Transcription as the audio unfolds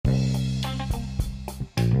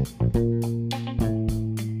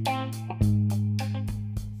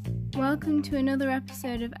Welcome to another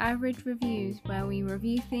episode of Average Reviews, where we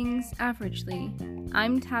review things averagely.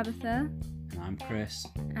 I'm Tabitha. And I'm Chris.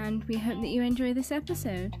 And we hope that you enjoy this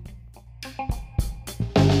episode.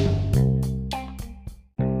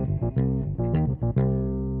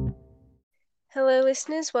 Hello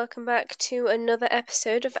listeners, welcome back to another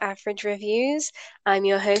episode of Average Reviews. I'm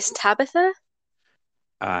your host Tabitha.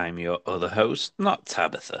 I'm your other host, not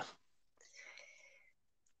Tabitha.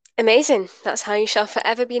 Amazing, that's how you shall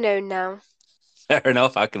forever be known now. Fair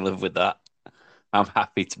enough, I can live with that. I'm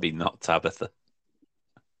happy to be not Tabitha.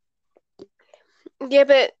 Yeah,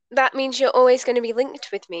 but that means you're always going to be linked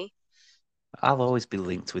with me. I'll always be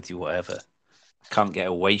linked with you, whatever. I can't get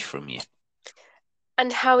away from you.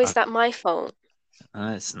 And how is that my fault?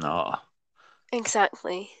 It's not.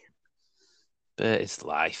 Exactly. But it's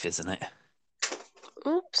life, isn't it?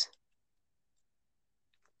 Oops.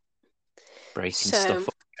 Breaking stuff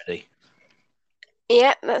up already.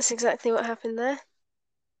 Yeah, that's exactly what happened there.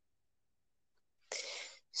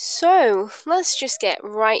 So, let's just get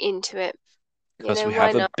right into it. Because we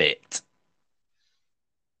have a bit.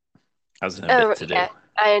 As in a bit to do.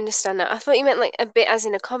 I understand that. I thought you meant like a bit as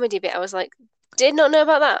in a comedy bit. I was like, did not know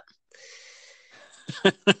about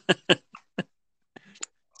that.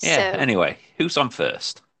 Yeah, so, anyway, who's on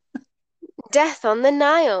first? Death on the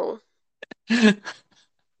Nile.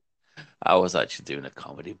 I was actually doing a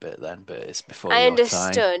comedy bit then, but it's before I your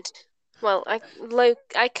understood. time. Well,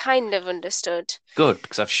 I kind of understood. Good,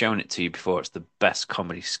 because I've shown it to you before. It's the best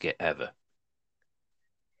comedy skit ever.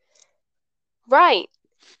 Right.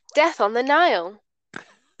 Death on the Nile.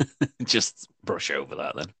 Just brush over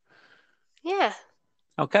that then. Yeah.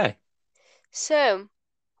 Okay. So,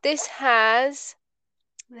 this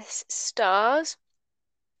stars.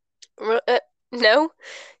 No.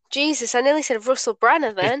 Jesus, I nearly said Russell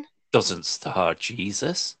Branner then. It doesn't star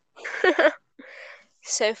Jesus.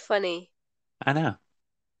 So funny. I know.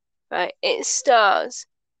 Right, it stars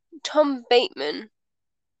Tom Bateman,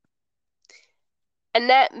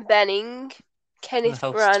 Annette Bening, Kenneth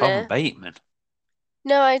Who the hell's Tom Branagh. Bateman?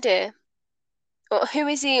 No idea. Or who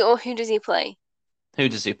is he, or who does he play? Who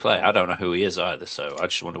does he play? I don't know who he is either, so I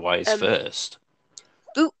just wonder why he's first.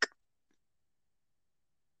 Book.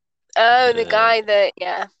 Oh, the guy that,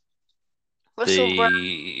 yeah.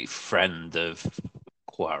 The friend of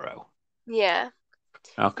Poirot. Yeah.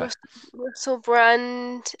 Okay. Russell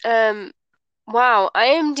Brand. Wow,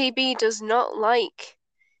 IMDb does not like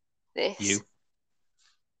this. You?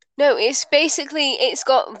 No, it's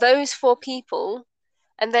got those four people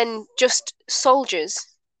and then just soldiers.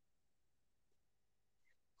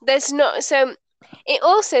 There's not, so it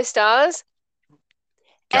also stars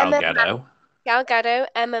Gal Gadot. Gal Gadot,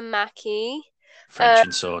 Emma Mackey. French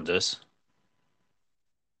and Saunders.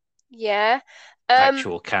 Yeah.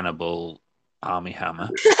 Actual cannibal Armie Hammer.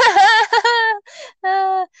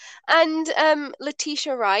 And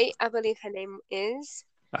Letitia Wright, I believe her name is.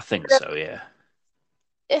 I think so, yeah.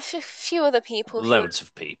 A few other people. Loads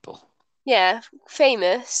of people. Yeah,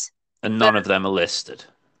 famous. And none of them are listed.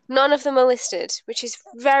 None of them are listed, which is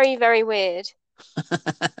very, very weird.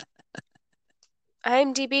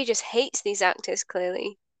 IMDb just hates these actors,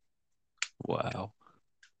 clearly. Wow.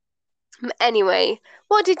 Anyway,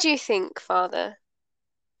 what did you think, Father?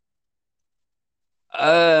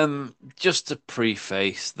 Just to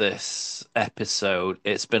preface this episode,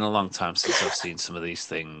 it's been a long time since I've seen some of these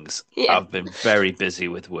things. Yeah. I've been very busy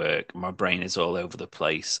with work. My brain is all over the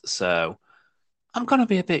place, so I'm gonna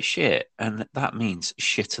be a bit shit, and that means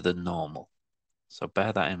shitter than normal. So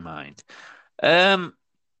bear that in mind.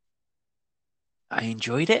 I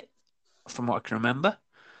enjoyed it from what I can remember.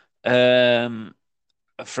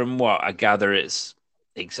 From what I gather, it's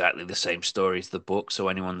exactly the same story as the book. So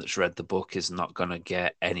anyone that's read the book is not going to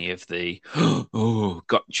get any of the oh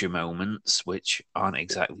gotcha moments, which aren't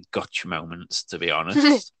exactly gotcha moments, to be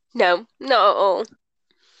honest. No, not at all.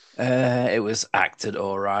 It was acted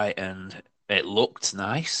all right, and it looked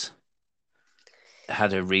nice. It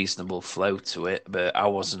had a reasonable flow to it, but I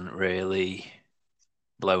wasn't really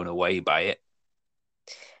blown away by it.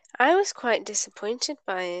 I was quite disappointed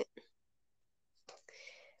by it.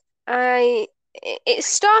 It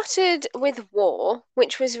started with war,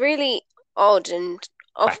 which was really odd and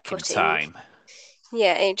off-putting. Back in time.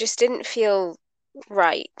 Yeah, it just didn't feel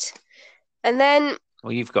right. And then...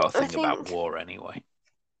 Well, you've got to think about war anyway.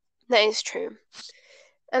 That is true.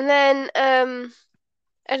 And then, I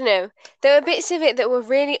don't know, there were bits of it that were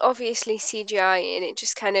really obviously CGI, and it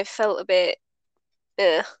just kind of felt a bit,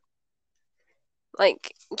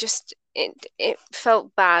 like, just, it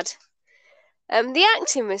felt bad. The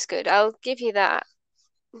acting was good, I'll give you that.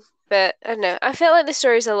 but I don't know. I feel like the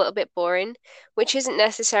story's a little bit boring, which isn't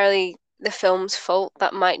necessarily the film's fault.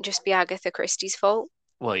 That might just be Agatha Christie's fault.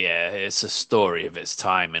 Well, yeah, it's a story of its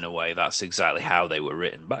time in a way. That's exactly how they were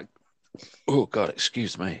written back. Oh God,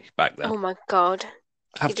 excuse me. Back then, Oh my God,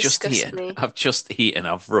 you I've just disgust eaten. me. I've just eaten.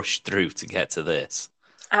 I've rushed through to get to this.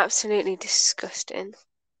 Absolutely disgusting.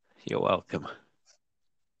 You're welcome.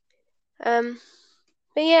 Um,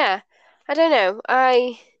 but yeah, I don't know.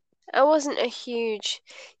 I wasn't a huge,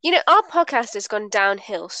 our podcast has gone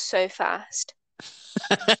downhill so fast.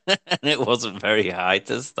 And it wasn't very high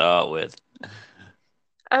to start with.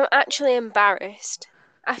 I'm actually embarrassed.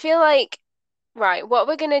 I feel like, right, what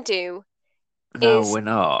we're gonna do No, is, we're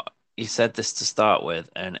not. You said this to start with,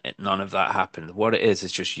 and none of that happened. What it is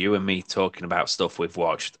just you and me talking about stuff we've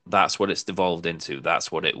watched. That's what it's devolved into.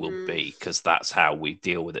 That's what it will mm, be, because that's how we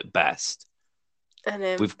deal with it best. I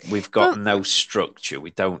know, We've got but no structure.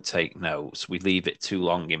 We don't take notes. We leave it too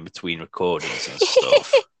long in between recordings and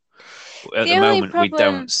stuff. At the the only moment, we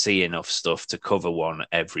don't problem, see enough stuff to cover one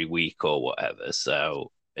every week or whatever.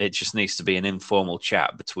 So it just needs to be an informal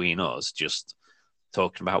chat between us, just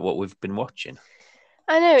talking about what we've been watching.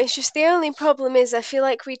 I know, it's just the only problem is I feel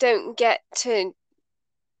like we don't get to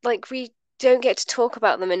talk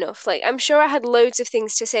about them enough. Like, I'm sure I had loads of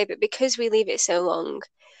things to say, but because we leave it so long,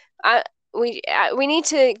 I we need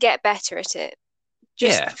to get better at it,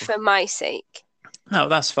 Yeah, just for my sake. no,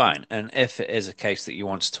 that's fine. And if it is a case that you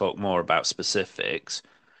want to talk more about specifics,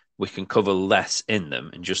 we can cover less in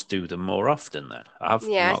them and just do them more often then. I've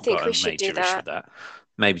Yeah, I not think got a we should do major issue that. with that.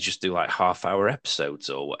 Maybe just do like half-hour episodes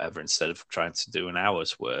or whatever instead of trying to do an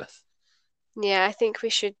hour's worth. Yeah, I think we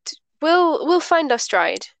should. We'll find our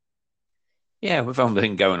stride. Yeah, we've only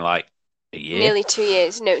been going like a year. Nearly 2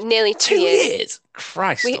 years. No, nearly two Two years. years?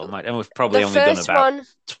 Christ We almighty. And we've probably the only done first about one,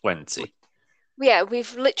 20. yeah,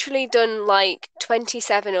 we've literally done like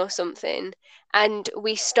 27 or something, and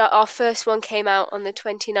we start our first one came out on the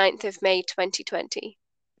 29th of May 2020.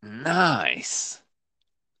 Nice.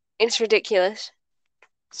 It's ridiculous.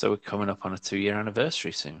 So we're coming up on a 2-year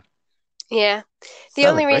anniversary soon. Yeah. The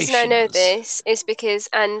only reason I know Celebrations. this is because,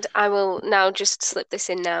 and I will now just slip this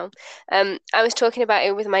in now. I was talking about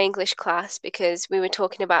it with my English class because we were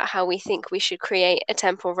talking about how we think we should create a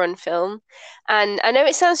Temple Run film. And I know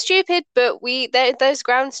it sounds stupid, but there's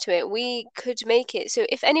grounds to it. We could make it. So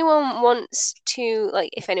if anyone wants to,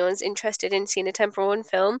 like, if anyone's interested in seeing a Temple Run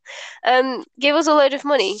film, give us a load of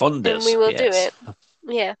money and we Fundus, will do yes. it.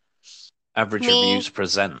 Yeah. Average Me, Reviews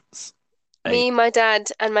presents a Me, my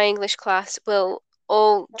dad, and my English class will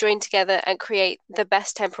all join together and create the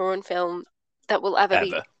best Temple Run film that will ever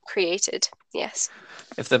be ever. created. Yes,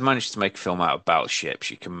 If they've managed to make a film out of battleships,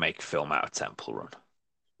 you can make a film out of Temple Run.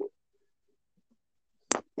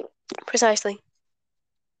 precisely.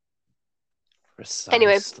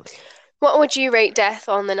 Anyway, Precisely. what would you rate Death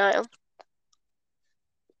on the Nile?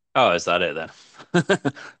 Oh, is that it then?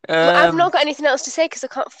 I've not got anything else to say because I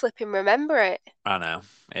can't flip and remember it. I know.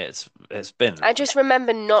 It's been I just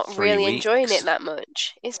remember not three really enjoying it weeks. that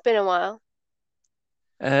much. It's been a while.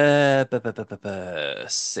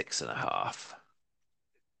 6.5.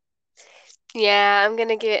 Yeah, I'm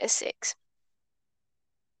gonna give it a 6.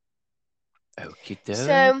 Okie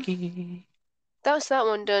So dokie. that's that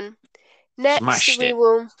one done. Smashed it.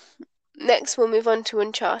 Next we'll move on to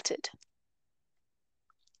Uncharted.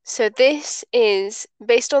 So this is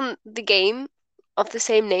based on the game of the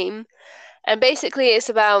same name, and basically it's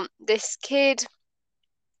about this kid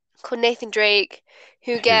called Nathan Drake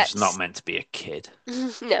who Who's not gets meant to be a kid.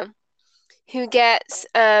 no, who gets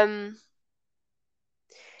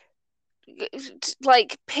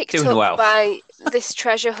like picked Doing up well. by this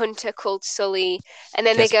treasure hunter called Sully, and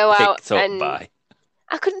then they Gets go out picked up and by.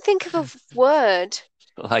 I couldn't think of a word.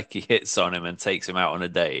 Like he hits on him and takes him out on a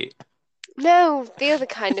date. No, the other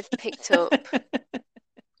kind of picked up.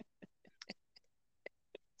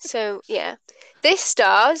 So yeah, this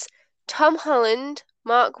stars Tom Holland,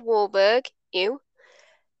 Mark Wahlberg, ew,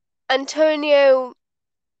 Antonio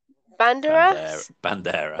Banderas,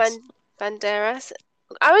 Banderas. Ban Banderas.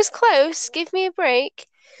 I was close. Give me a break.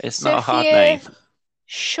 It's not a hard name. Sophia,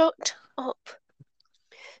 shut up.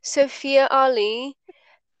 Sophia Ali,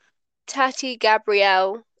 Tati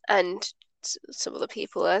Gabrielle, and some other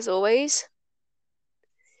people as always.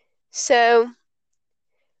 So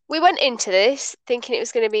we went into this thinking it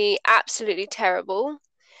was going to be absolutely terrible,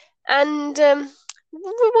 and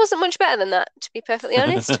it wasn't much better than that, to be perfectly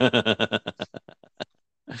honest.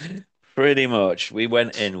 Pretty much. We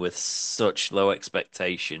went in with such low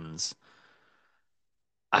expectations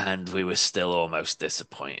and we were still almost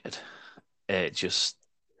disappointed. It just,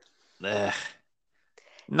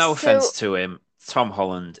 no offense So to him. Tom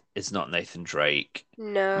Holland is not Nathan Drake.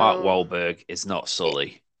 Mark No. Wahlberg is not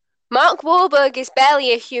Sully. Mark Wahlberg is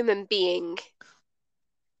barely a human being.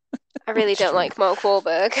 I really Just don't like Mark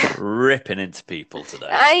Wahlberg. ripping into people today.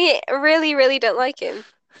 I really, really don't like him.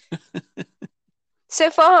 So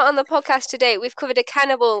far on the podcast today, we've covered a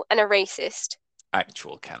cannibal and a racist.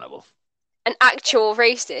 Actual cannibal. An actual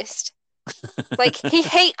racist. Like, he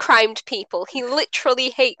hate crimed people. He literally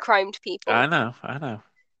hate crimed people. I know.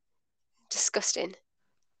 Disgusting.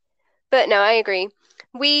 But no, I agree.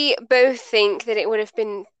 We both think that it would have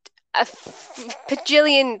been a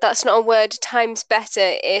bajillion, that's not a word, times better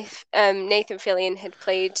if Nathan Fillion had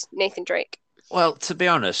played Nathan Drake. Well, to be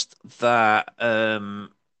honest, that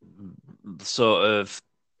sort of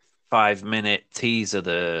 5 minute teaser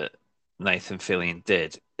that Nathan Fillion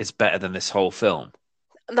did is better than this whole film.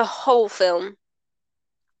 The whole film.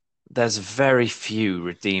 There's very few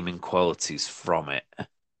redeeming qualities from it.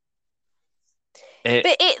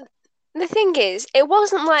 But the thing is, it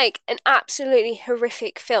wasn't like an absolutely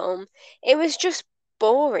horrific film. It was just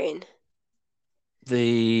boring.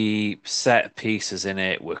 The set pieces in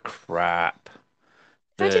it were crap.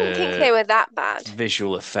 I didn't think they The were that bad.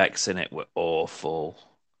 visual effects in it were awful.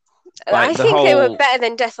 I Like the think they were whole, better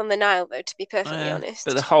than Death on the Nile, though, to be perfectly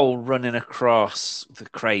but the honest. whole running across the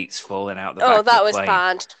crates falling out the Oh, back of the that was plane,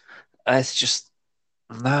 bad. it's just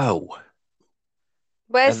no.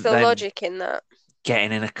 Where's And the then logic in that?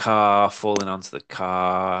 getting in a car, falling onto the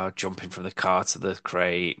car, jumping from the car to the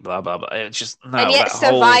crate, blah blah blah. It's just And no, yet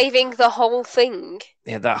surviving the whole thing.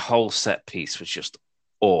 that whole set piece was just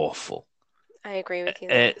awful. I agree with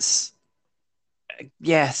you there. It's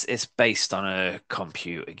yes, it's based on a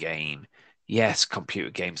computer game. Yes, computer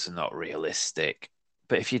games are not realistic.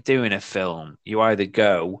 But if you're doing a film, you either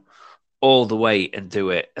go all the way and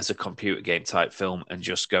do it as a computer game type film and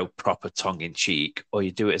just go proper tongue in cheek, or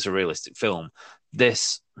you do it as a realistic film.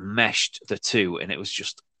 This meshed the two and it was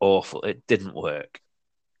just awful. It didn't work.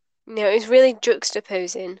 No, it was really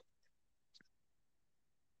juxtaposing.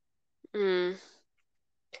 Mm.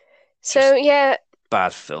 So Just yeah,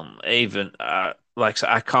 bad film. Even like I said,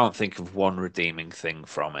 I can't think of one redeeming thing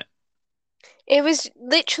from it. it was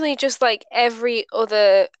literally just like every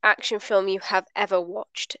other action film you have ever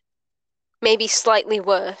watched. Maybe slightly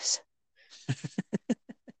worse.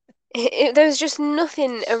 There was just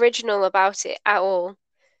nothing original about it at all.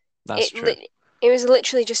 That's It true. it was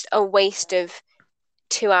literally just a waste of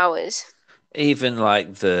 2 hours. Even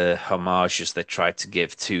like the homages they tried to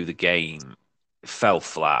give to the game fell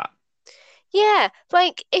flat. Yeah,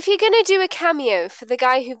 like if you're gonna do a cameo for the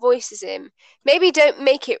guy who voices him, maybe don't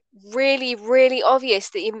make it really, really obvious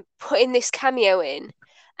that you're putting this cameo in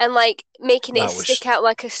and like making it That was stick out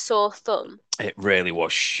like a sore thumb. it really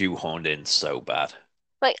was shoehorned in so bad.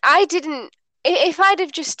 Like I didn't, if I'd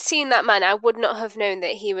have just seen that man, I would not have known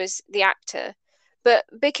that he was the actor. But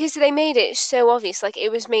because they made it so obvious, like it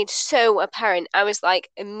was made so apparent, I was like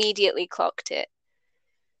immediately clocked it.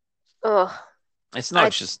 Oh, It's not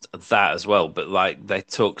I just that as well, but like they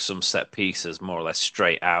took some set pieces more or less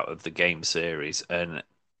straight out of the game series, and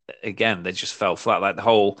again they just fell flat. Like the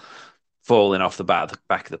whole falling off the back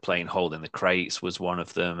of the plane, holding the crates was one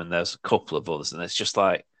of them, and there's a couple of others, and it's just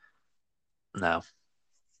like no,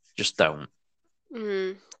 just don't.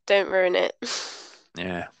 don't ruin it.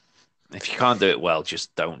 Yeah, if you can't do it well,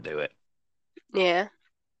 just don't do it. Yeah.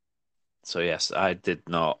 So yes, I did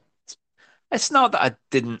not. It's not that I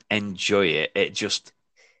didn't enjoy it. It just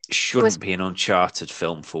Was shouldn't be an Uncharted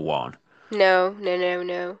film for one, no, no, no,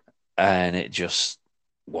 no. and it just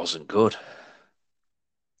wasn't good.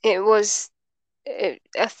 It was a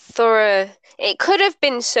thorough. It could have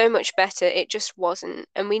been so much better. It just wasn't,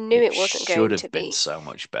 and we knew It it wasn't should going to have been be. so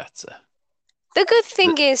much better. The good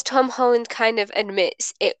The, thing is Tom Holland kind of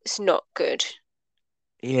admits it's not good.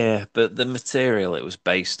 yeah, but the material it was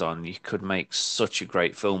based on, you could make such a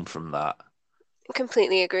great film from that,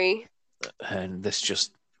 Completely agree. and this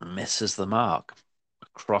just misses the mark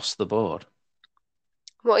across the board.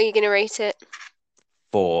 What are you going to rate it?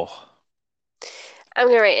 4. I'm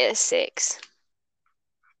going to rate it a 6.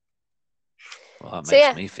 Well, that So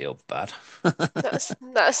makes yeah, me feel bad.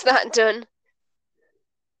 that's that done.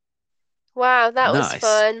 Wow, that was Nice.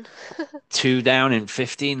 fun. 2 down in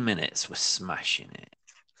 15 minutes. We're smashing it.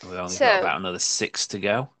 We only got So about another 6 to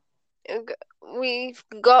go. we've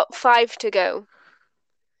got 5 to go.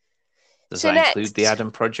 Does So that include the next,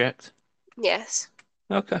 Adam Project? yes,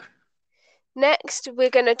 Okay. next we're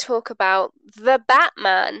going to talk about The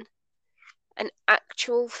Batman, an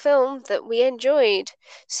actual film that we enjoyed.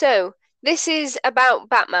 So this is about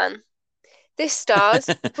Batman. This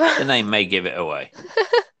stars The name may give it away.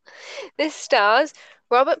 this stars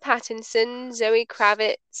Robert Pattinson, Zoe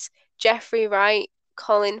Kravitz, Jeffrey Wright,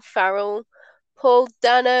 Colin Farrell, Paul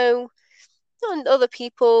Dano, and other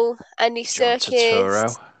people, Andy John Serkis,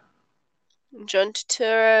 Turturro. John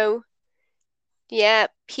Turturro, yeah,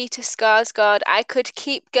 Peter Skarsgård. I could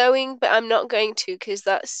keep going, but I'm not going to because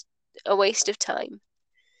that's a waste of time.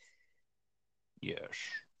 Yes.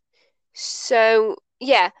 So,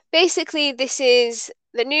 yeah, basically, this is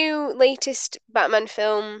the new latest Batman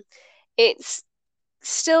film. It's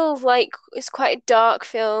still like it's quite a dark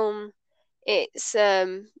film. It's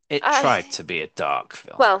It I tried to be a dark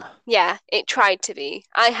film. well, yeah, it tried to be.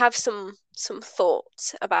 I have some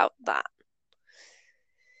thoughts about that,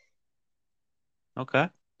 Okay.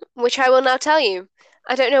 which I will now tell you.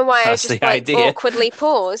 I don't know why I That's just the like idea. awkwardly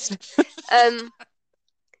paused. Um,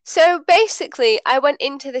 so basically, I went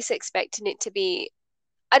into this expecting it to be,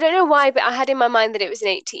 I don't know why, but I had in my mind that it was an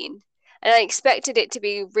 18. And I expected it to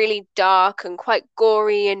be really dark and quite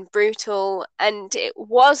gory and brutal, and it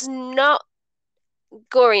was not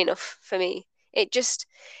gory enough for me.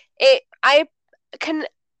 I can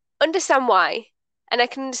understand why, and I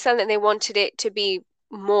can understand that they wanted it to be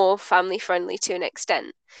more family friendly to an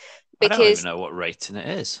extent I don't even because know what rating it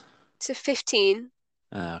is. it's a 15.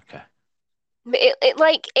 Okay. But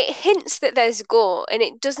it hints that there's gore and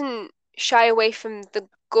it doesn't shy away from the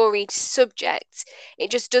gory subject. It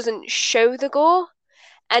just doesn't show the gore.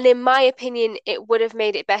 And in my opinion, it would have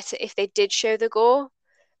made it better if they did show the gore.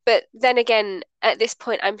 But then again, at this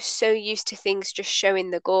point, I'm so used to things just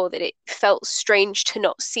showing the gore that it felt strange to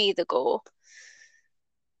not see the gore.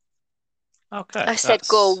 Okay. I said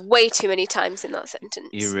gore That's way too many times in that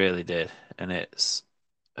you sentence. really did, and it's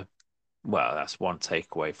a, well, that's one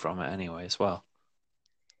takeaway from it anyway as well.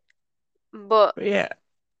 But But yeah,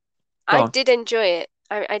 go I on. did enjoy it.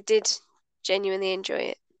 I did genuinely enjoy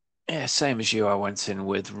it. Yeah, same as you. I went in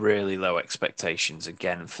with really low expectations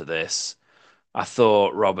again for this. I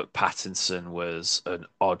thought Robert Pattinson was an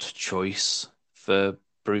odd choice for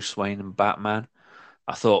Bruce Wayne and Batman.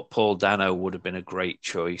 I thought Paul Dano would have been a great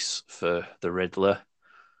choice for the Riddler.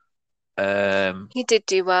 Um, He did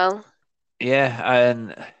do well. yeah,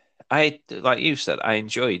 and like you said, I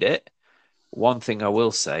enjoyed it. One thing I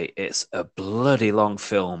will say, it's a bloody long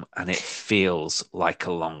film and it feels like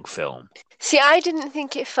a long film. See, I didn't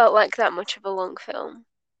think it felt like that much of a long film.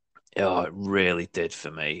 Oh, it really did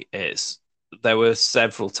for me. There were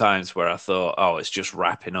several times where I thought, oh, it's just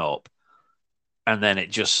wrapping up. And then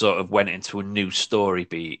it just sort of went into a new story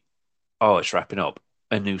beat. Oh, it's wrapping up.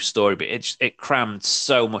 A new story beat. It crammed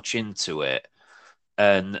so much into it.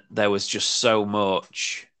 And there was just so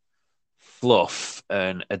much fluff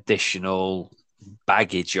and additional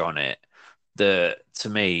baggage on it that to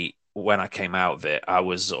me, when I came out of it, I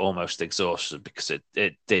was almost exhausted because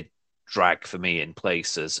it did drag for me in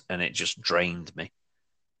places and it just drained me.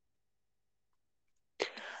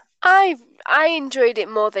 I I enjoyed it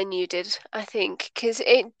more than you did, I think, because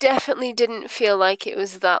it definitely didn't feel like it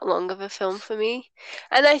was that long of a film for me.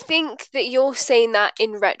 And I think that you're saying that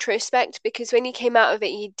in retrospect because when you came out of it,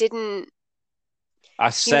 I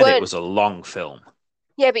you said it weren't, was a long film.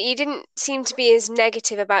 yeah, but you didn't seem to be as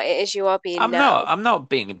negative about it as you are being I'm not. now. I'm not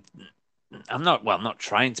being. I'm not. Well, I'm not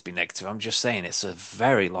trying to be negative. I'm just saying it's a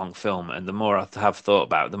very long film, and the more I have thought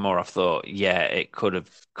about it, the more I've thought, yeah, it could have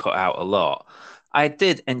cut out a lot. I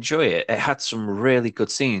did enjoy it. It had some really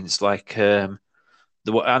good scenes, like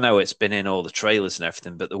I know it's been in all the trailers and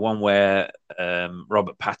everything, but the one where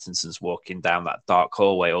Robert Pattinson's walking down that dark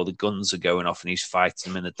hallway, all the guns are going off, and he's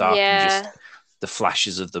fighting them in the dark, and just Yeah. the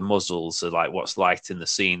flashes of the muzzles are like what's lighting the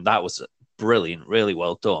scene. That was brilliant, really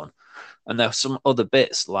well done. And there are some other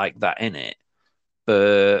bits like that in it,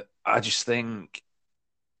 but I just think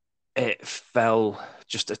it fell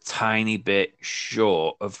just a tiny bit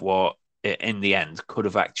short of what it in the end could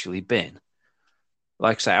have actually been.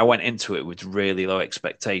 Like I say, I went into it with really low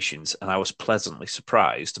expectations and I was pleasantly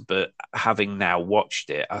surprised. But having now watched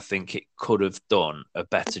it, I think it could have done a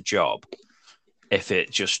better job if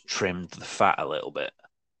it just trimmed the fat a little bit.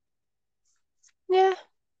 Yeah,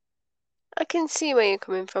 I can see where you're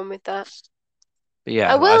coming from with that. But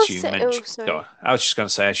I yeah, will as you say, oh, mentioned, sorry. I was just going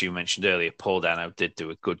to say, as you mentioned earlier, Paul Dano did do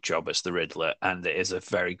a good job as the Riddler, and it is a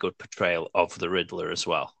very good portrayal of the Riddler as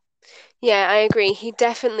well. Yeah, I agree.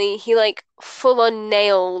 He like full on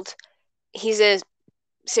nailed. He's a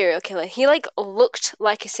serial killer. He like looked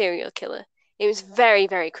like a serial killer. It was very,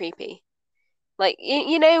 very creepy. Like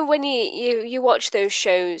you know when you watch those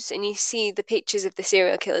shows and you see the pictures of the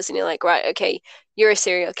serial killers and you're like, right, okay, you're a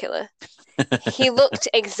serial killer. He looked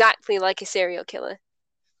exactly like a serial killer.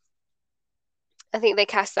 I think they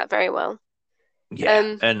cast that very well. Yeah,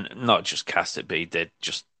 Um, and not just cast it, but he did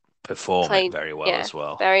just perform it played, very well yeah, as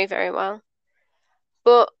well. very, very well.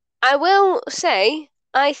 But I will say,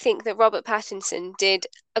 I think that Robert Pattinson did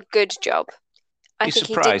a good job. I He think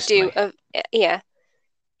he did surprised do me. yeah,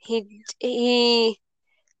 he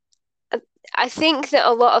I think that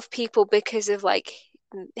a lot of people, because of like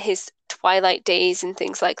his Twilight days and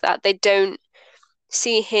things like that, they don't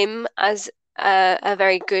see him as a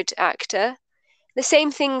very good actor. The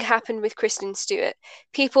same thing happened with Kristen Stewart.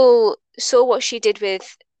 People saw what she did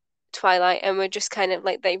with Twilight and were just kind of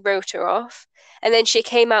like they wrote her off. And then she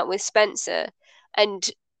came out with Spencer, and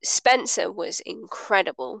Spencer was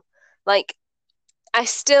incredible. Like, I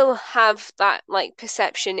still have that like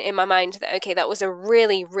perception in my mind that okay, that was a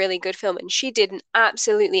really, really good film, and she did an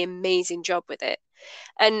absolutely amazing job with it.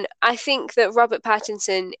 And I think that Robert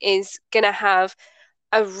Pattinson is gonna have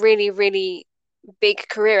a really, really big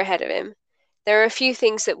career ahead of him. There are a few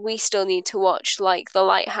things that we still need to watch, like The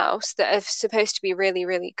Lighthouse, that are supposed to be really,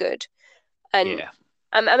 really good. And Yeah.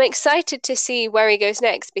 I'm excited to see where he goes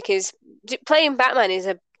next because playing Batman is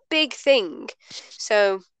a big thing.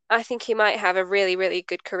 So I think he might have a really, really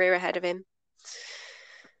good career ahead of him.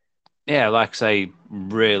 Yeah, like I say,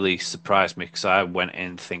 really surprised me because I went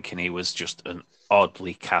in thinking he was just an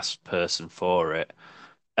oddly cast person for it.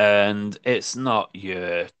 And it's not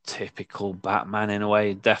your typical Batman in a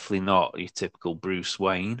way, definitely not your typical Bruce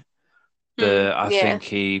Wayne, but I Yeah. think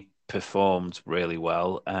he performed really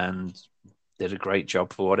well and did a great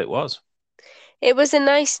job for what it was. It was a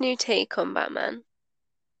nice new take on Batman.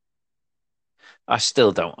 I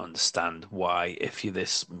still don't understand why, if you're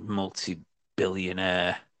this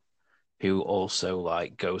multi-billionaire who also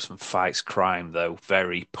like goes and fights crime though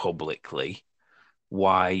very publicly,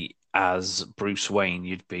 why as Bruce Wayne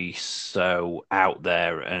you'd be so out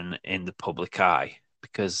there and in the public eye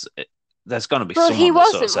because there's going to be Well, he someone that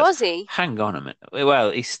sort of wasn't, says, was he? "Hang on a minute."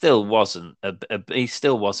 Well, he still wasn't he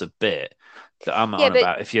still was a bit that I'm Yeah, on but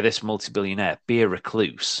about. If you're this multi-billionaire, be a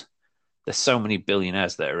recluse. There's so many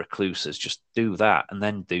billionaires that are recluses. Just do that and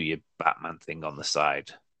then do your Batman thing on the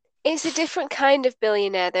side. it's a different kind of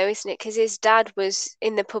billionaire, though, isn't it? Because his dad was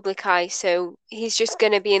in the public eye, so he's just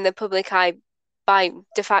going to be in the public eye by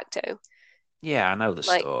de facto. Yeah, I know the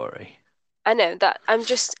Like, story. I know that I'm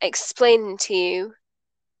just explaining to you.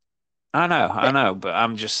 I know, but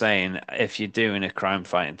I'm just saying if you're doing a crime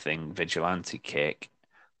fighting thing, vigilante kick,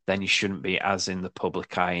 then you shouldn't be as in the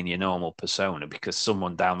public eye in your normal persona because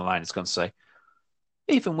someone down the line is going to say,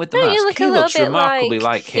 even with the No, you mask, look a he little looks bit remarkably like,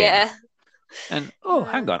 like him. yeah. And oh,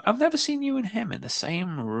 hang on, I've never seen you and him in the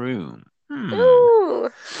same room. Ooh,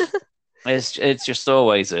 It's just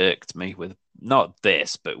always irked me with not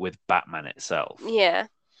this, but with Batman itself. yeah.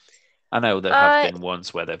 I know there have I been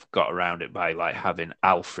ones where they've got around it by like having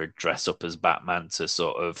Alfred dress up as Batman to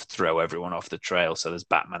sort of throw everyone off the trail. So there's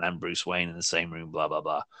Batman and Bruce Wayne in the same room, blah blah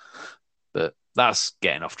blah. But that's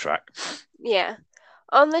getting off track. yeah.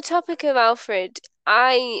 On the topic of Alfred,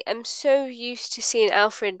 I am so used to seeing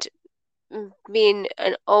Alfred being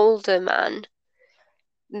an older man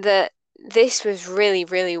that this was really,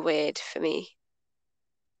 really weird for me.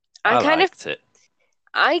 I I kind of liked it.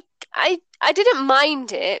 I didn't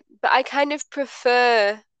mind it, but I kind of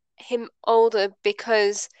prefer him older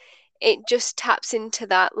because it just taps into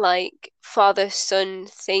that like father-son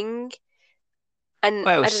thing. And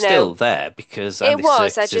Well, it I was don't know, still there because it Andy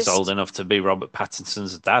was, I Serkis is old just enough to be Robert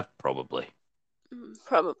Pattinson's dad, probably.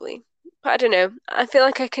 probably. But I don't know. I feel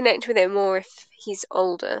like I connect with it more if he's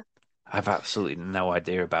older. I've absolutely no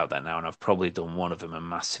idea about that now, and I've probably done one of them a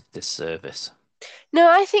massive disservice. No,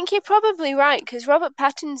 I think you're probably right because Robert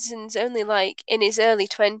Pattinson's only like in his early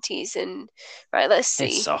 20s and right, let's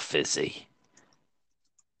It's see, so fizzy.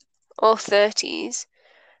 or 30s.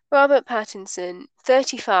 Robert Pattinson,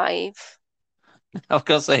 35. I was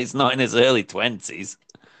gonna say he's not in his early 20s.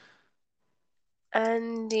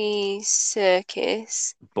 Andy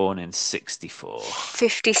Serkis, Born in 64.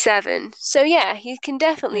 57. So yeah, he can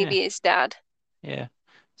definitely Yeah, be his dad. yeah.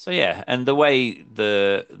 So yeah, and the way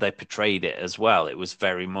they portrayed it as well, it was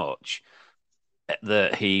very much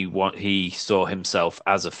that he saw himself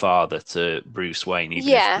as a father to Bruce Wayne,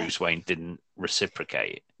 even if Yeah. Bruce Wayne didn't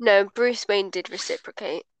reciprocate No, Bruce Wayne did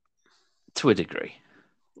reciprocate. to a degree,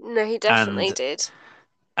 No, he definitely and did.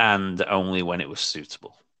 only when it was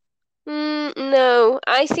suitable. No,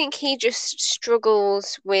 I think he just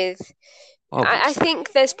struggles with. I Obviously,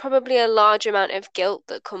 think there's probably a large amount of guilt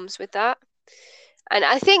that comes with that. And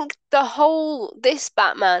I think this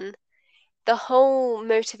Batman, the whole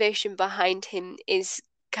motivation behind him is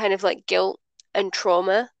kind of like guilt and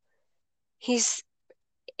trauma. He's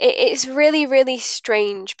it's really, really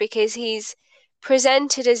strange because he's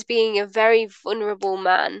presented as being a very vulnerable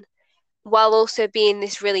man, while also being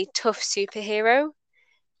this really tough superhero.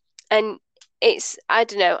 And I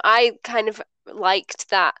don't know, I kind of liked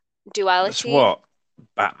that That's duality. what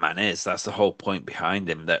Batman is. That's the whole point behind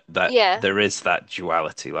him. That Yeah, there is that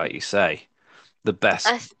duality, like you say. The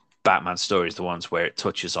best I th Batman stories, the ones where it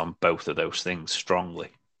touches on both of those things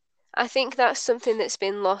strongly. I think that's something that's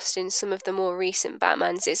been lost in some of the more recent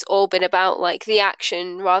Batmans. It's all been about like the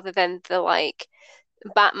action rather than the like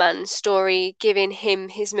Batman story, giving him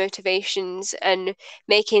his motivations and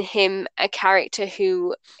making him a character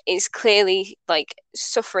who is clearly like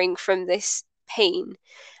suffering from this pain,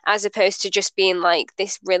 as opposed to just being like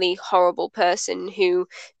this really horrible person who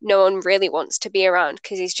no one really wants to be around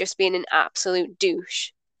because he's just being an absolute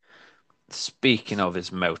douche. Speaking of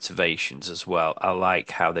his motivations as well, I like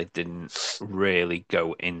how they didn't really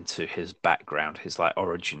go into his background, his like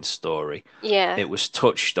origin story. Yeah. It was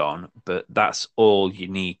touched on, but that's all you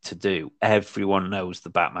need to do. Everyone knows the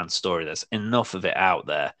Batman story. There's enough of it out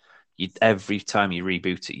there. Every time you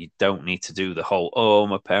reboot it, you don't need to do the whole, oh,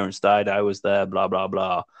 my parents died, I was there, blah, blah,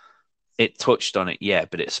 blah. It touched on it, yeah,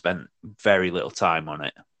 but it spent very little time on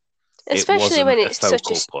it. It Especially when wasn't a it's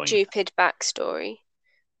such a focal point. stupid backstory.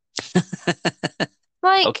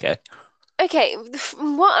 Like, Okay. okay,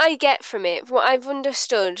 from what I get from it, what I've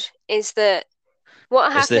understood is that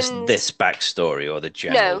what Is this happens. backstory or the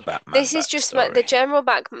general No, Batman this is just the backstory? general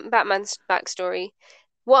Batman's backstory.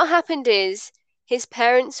 What happened is his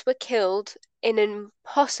parents were killed in an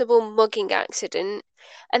impossible mugging accident,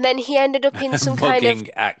 and then he ended up in some kind of, Mugging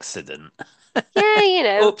accident. yeah, you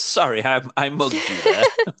know, Oops, sorry, I mugged you there.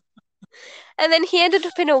 and then he ended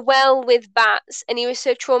up in a well with bats, and he was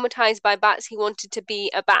so traumatized by bats he wanted to be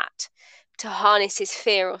a bat to harness his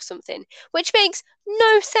fear or something, which makes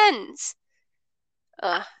no sense.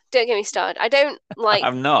 Don't get me started.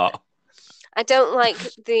 I'm not. I don't like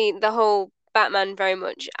the whole Batman very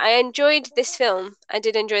much. I enjoyed this film. I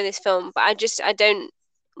did enjoy this film, but I don't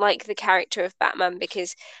like the character of Batman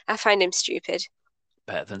because I find him stupid.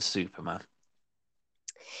 Better than Superman.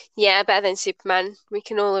 Yeah, better than Superman. We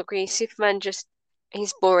can all agree. Superman just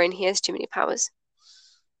he's boring. He has too many powers.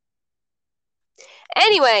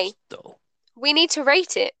 He's Anyway, just dull. we need to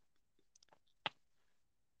rate it.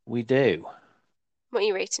 We do. What are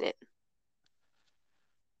you rating it?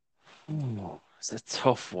 Ooh, it's a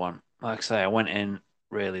tough one. Like I say, I went in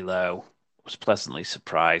really low. Was pleasantly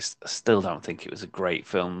surprised. I still don't think it was a great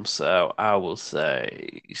film, so I will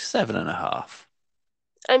say 7.5.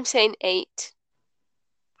 I'm saying 8.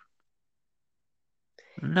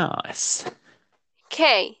 Nice.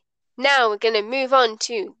 Okay, now we're gonna move on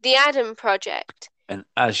to The Adam Project. And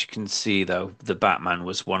as you can see, though, the Batman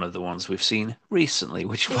was one of the ones we've seen recently,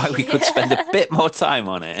 which is why we could spend a Yeah. bit more time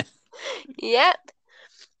on it. Yep.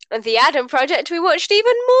 And The Adam Project we watched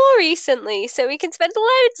even more recently, so we can spend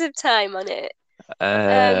loads of time on it. Um,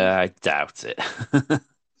 I doubt it.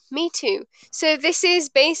 Me too. So this is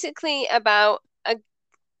basically about a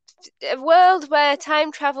world where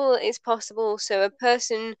time travel is possible. So a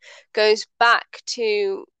person goes back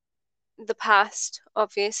to the past,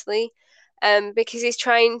 obviously, because he's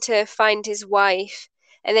trying to find his wife,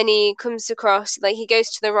 and then he comes across like he goes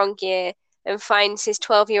to the wrong year and finds his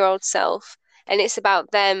 12-year-old self, and it's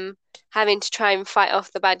about them having to try and fight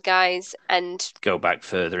off the bad guys Go back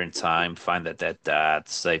further in time, find their dead dad,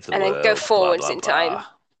 save the and then go world, blah, forwards blah, in blah. time.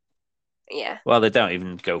 Yeah. Well, they don't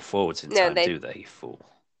even go forwards in No, time, they do they, you fool?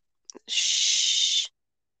 shh.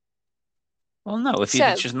 Well, no, if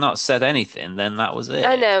you'd So, just not said anything, then that was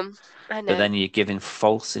I it. know, I But know. then you're giving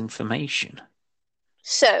false information.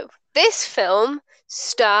 So, this film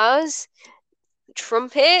stars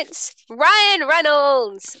trumpets Ryan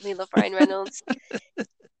Reynolds. We love Ryan Reynolds.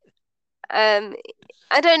 Um,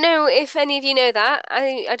 I don't know if any of you know that.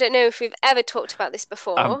 I don't know if we've ever talked about this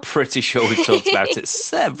I'm before. pretty sure we've talked about it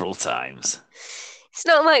several times. It's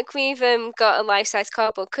not like we've got a life-size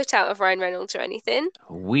cardboard cutout of Ryan Reynolds or anything.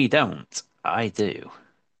 We don't. I do.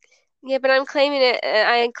 Yeah, but I'm claiming it.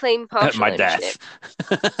 I claim At partial my ownership. death.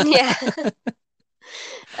 Yeah.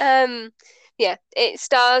 Um, yeah, it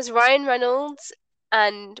stars Ryan Reynolds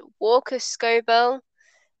and Walker Scobell,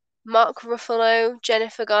 Mark Ruffalo,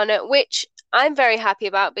 Jennifer Garner, which I'm very happy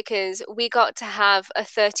about because we got to have a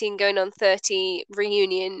 13 going on 30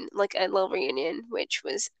 reunion, like a little reunion, which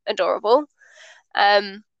was adorable.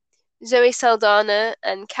 Um, Zoe Saldana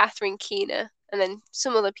and Catherine Keener, and then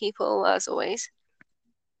some other people as always.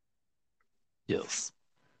 Yes.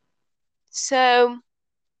 So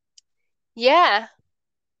yeah,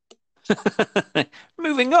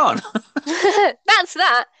 Moving on. that's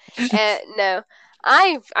that. No,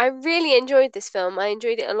 I really enjoyed this film. I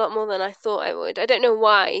enjoyed it a lot more than I thought I would. I don't know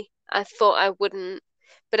why I thought I wouldn't,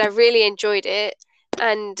 but I really enjoyed it,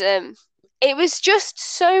 and it was just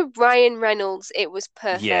so Ryan Reynolds. It was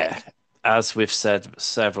Yeah, perfect. as we've said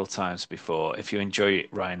several times before, if you enjoy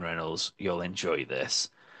Ryan Reynolds, you'll enjoy this.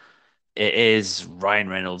 It is Ryan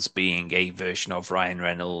Reynolds being a version of Ryan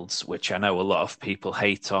Reynolds, which I know a lot of people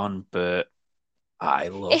hate on, but I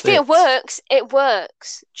love If it it. works, it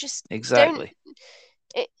works. Just don't. Exactly.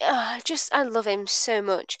 Just I love him so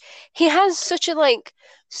much. He has such a like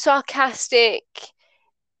sarcastic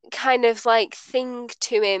kind of like thing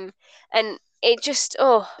to him, and it just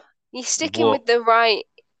you stick him What with the right.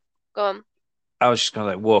 Go on. I was just gonna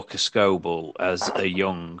like Walker Scoble as a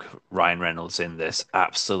young Ryan Reynolds in this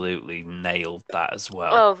absolutely nailed that as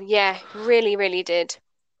well. Oh yeah, really, really did.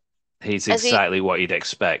 He's As he exactly what you'd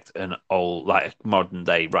expect an old, like modern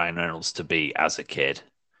day Ryan Reynolds to be as a kid.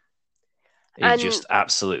 He and just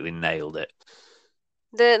absolutely nailed it.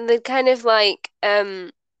 the kind of like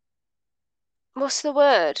what's the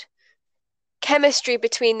word? Chemistry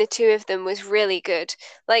between the two of them was really good.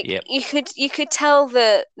 Like Yep. you could tell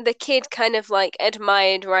that the kid kind of like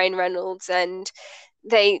admired Ryan Reynolds, and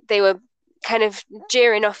they were kind of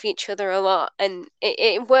jeering off each other a lot, and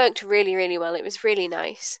it worked really, really well. It was really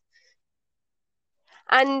nice.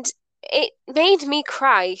 And it made me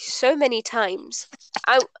cry so many times.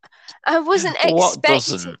 I I wasn't What expecting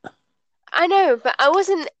doesn't? I know, but I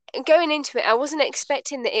wasn't going into it. I wasn't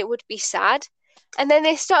expecting that it would be sad. And then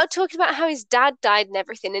they started talking about how his dad died and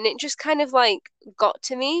everything, and it just kind of like got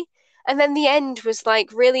to me. And then the end was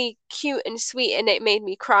like really cute and sweet, and it made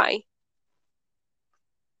me cry.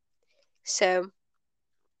 So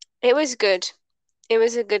it was good. It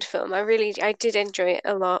was a good film. I did enjoy it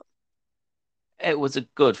a lot. It was a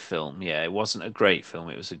good film. Yeah, it wasn't a great film.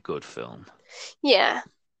 It was a good film. Yeah.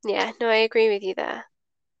 Yeah, no, I agree with you there.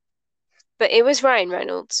 But it was Ryan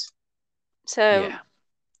Reynolds. So Yeah,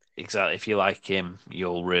 exactly. If you like him,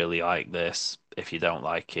 you'll really like this. If you don't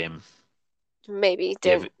like him, maybe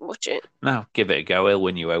give don't watch it. no, give it a go. He'll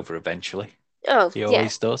win you over eventually. Oh, He yeah,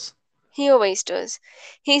 always does. he always does.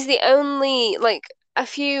 He's the only, like, a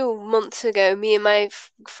few months ago, me and my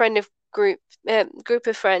friend of group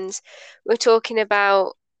of friends were talking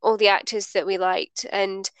about all the actors that we liked,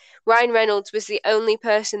 and Ryan Reynolds was the only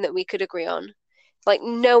person that we could agree on. Like,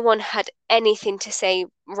 no one had anything to say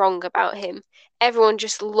wrong about him. Everyone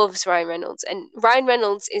just loves Ryan Reynolds, and Ryan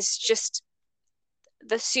Reynolds is just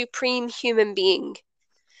the supreme human being.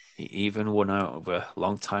 He even won over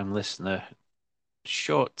long-time listener,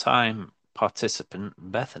 short-time participant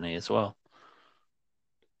Bethany as well.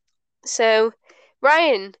 So,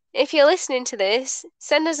 Ryan, if you're listening to this,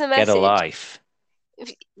 send us a Get a message. life.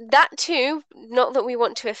 That too, not that we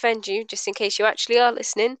want to offend you, just in case you actually are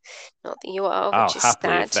listening. Not that you are, I'll which is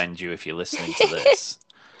happily sad. offend you if you're listening to this.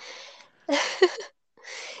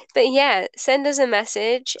 But yeah, send us a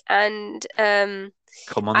message, and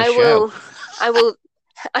Come on the I show. will, I will,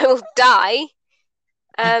 I will die.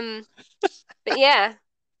 Um, but yeah,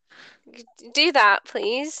 do that,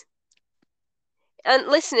 please. And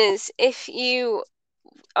listeners, if you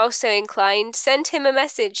are so inclined, send him a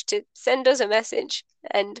message to send us a message,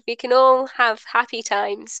 and we can all have happy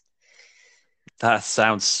times. That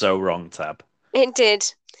sounds so wrong, Tab. It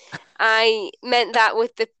did. I meant that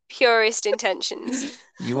with the purest intentions.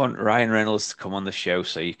 You want Ryan Reynolds to come on the show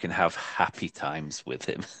so you can have happy times with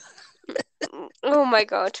him. Oh my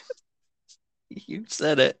God. You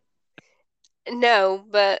said No,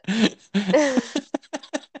 but it.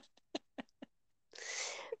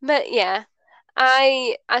 but yeah.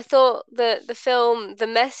 I thought the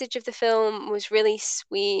message of the film was really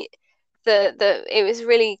sweet. The it was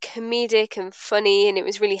really comedic and funny, and it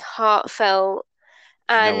was really heartfelt.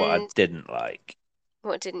 Do you know what I And didn't like?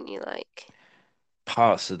 what didn't you like?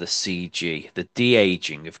 Parts of the CG, the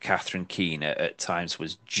de-aging of Catherine Keener at times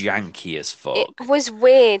was janky as It fuck. was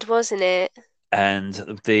weird, wasn't it? And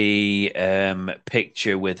the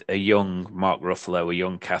picture with a young Mark Ruffalo, a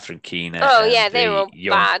young Catherine Keener, Oh and yeah, they were the all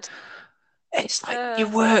young. bad. It's like you Uh,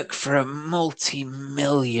 work for a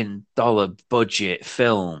multi-million dollar budget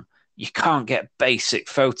film. You can't get basic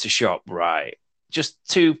Photoshop right. Just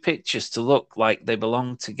two pictures to look like they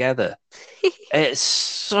belong together. It's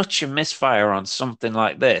such a misfire on something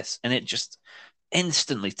like this, and it just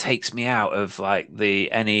instantly takes me out of like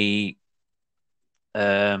the any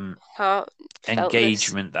um heartfeltness.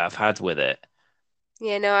 engagement that I've had with it.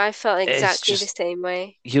 Yeah, no, I felt It's exactly the just same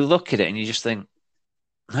way. you look at it and you just think,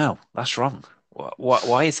 no, that's wrong.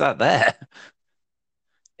 Why is that there?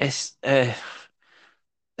 It's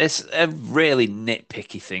it's a really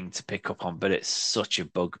nitpicky thing to pick up on, but it's such a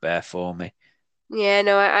bugbear for me. Yeah,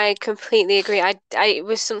 no, I completely agree. It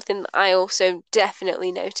was something that I also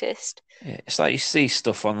definitely noticed. Yeah, it's like you see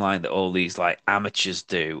stuff online that all these like amateurs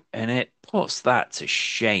do, and it puts that to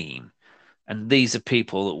shame. And these are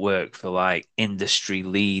people that work for like industry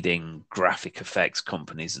leading graphic effects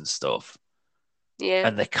companies and stuff. Yeah.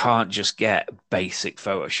 And they can't just get basic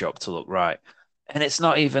Photoshop to look right. And it's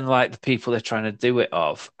not even like the people they're trying to do it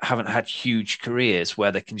of haven't had huge careers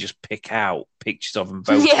where they can just pick out pictures of them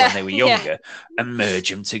both when Yeah, they were yeah. younger and merge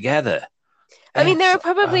them together. I mean, there It's are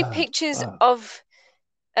probably pictures oh. of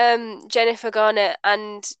Jennifer Garner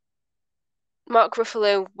and Mark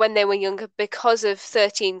Ruffalo when they were younger because of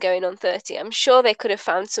 13 going on 30. I'm sure they could have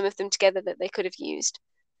found some of them together that they could have used.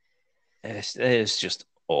 It's just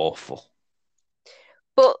awful.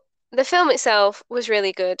 But the film itself was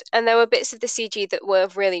really good, and there were bits of the CG that were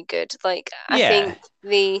really good. Like I Yeah. think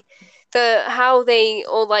the how they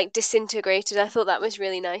all like disintegrated, I thought that was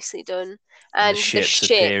really nicely done. And the And the ships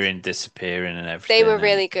ship, appearing, disappearing, and they were everything. And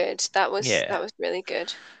really good. That was yeah, that was really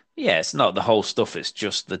good. yeah, it's not the whole stuff. It's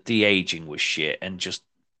just the de-aging was shit, and just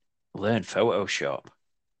learn Photoshop.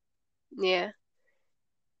 Yeah.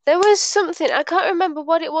 There was something, I can't remember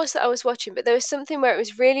what it was that I was watching, but there was something where it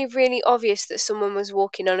was really, really obvious that someone was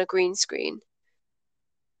walking on a green screen.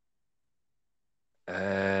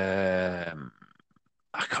 Um,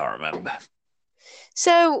 I can't remember.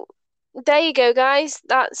 So there you go, guys.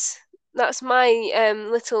 That's my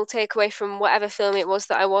little takeaway from whatever film it was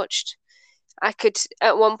that I watched. I could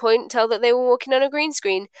at one point tell that they were walking on a green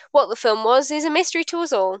screen. What the film was is a mystery to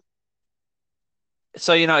us all.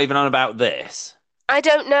 So you're not even on about this? I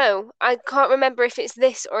don't know. I can't remember if it's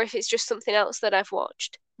this or if it's just something else that I've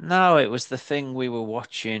watched. No, it was the thing we were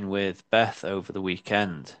watching with Beth over the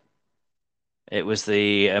weekend. It was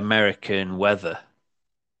the American weather.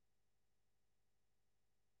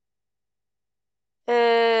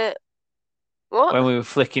 Uh, what? When we were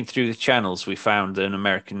flicking through the channels, we found an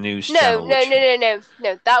American news No, channel no, which no, no, no,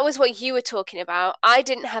 no. That was what you were talking about. I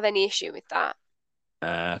didn't have any issue with that.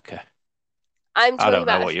 okay. I'm I talking don't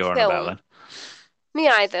know about a what you're on about film. then. Me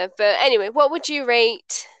either. But anyway, what would you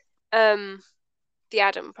rate um The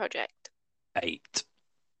Adam Project? 8.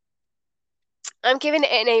 I'm giving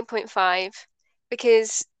it an 8.5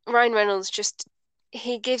 because Ryan Reynolds just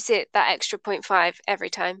he gives it that extra point 0.5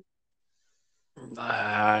 every time.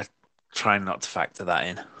 Uh, Trying not to factor that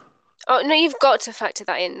in. Oh no, you've got to factor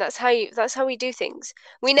that in. That's how we do things.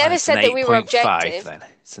 We Well, never it's an said that we were 8.5 objective. then.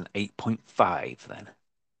 It's an 8.5 then.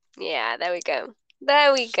 Yeah, there we go.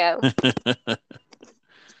 There we go.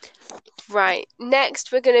 Right.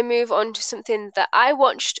 Next, we're going to move on to something that I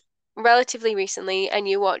watched relatively recently and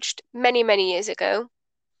you watched many, many years ago.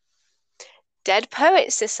 Dead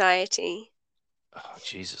Poets Society. Oh,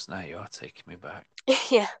 Jesus, now you are taking me back.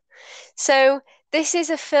 Yeah. So, this is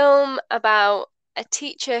a film about a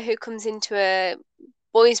teacher who comes into a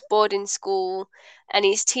boys' boarding school and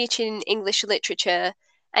he's teaching English literature.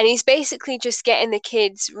 And he's basically just getting the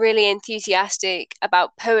kids really enthusiastic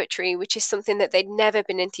about poetry, which is something that they'd never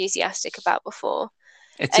been enthusiastic about before.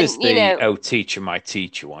 It is And, the Oh Teacher, My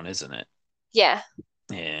Teacher one, isn't it? yeah.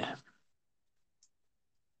 Yeah.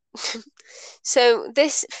 So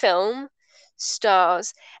this film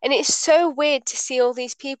stars, and it's so weird to see all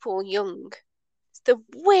these people young. It's the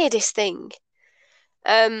weirdest thing.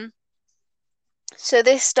 Um, so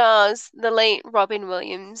this stars the late Robin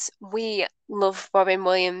Williams. We love Robin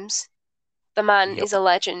Williams. The man is Yep. a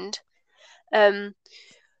legend. Um,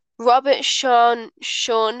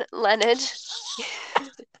 Sean Leonard.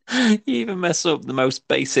 You even mess up the most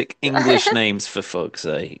basic English names for fuck's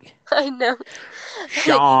sake. I know.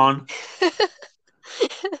 Sean.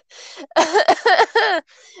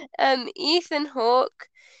 Ethan Hawke,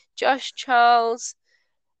 Josh Charles,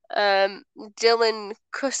 Dylan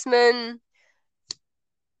Kussman,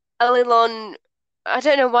 Alilon. I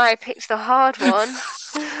don't know why I picked the hard one.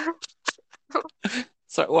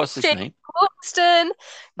 So what's his Jake name? Buxton.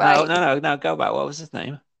 No, Right. no, no, no. Go back. What was his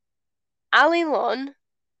name? Alilon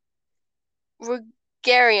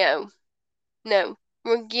Ruggiero. No,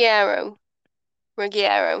 Ruggiero.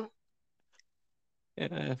 Ruggiero.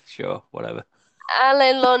 Yeah, sure, whatever.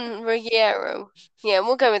 Alilon Ruggiero. Yeah,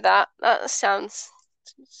 we'll go with that. That sounds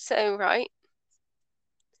so right.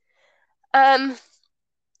 Um,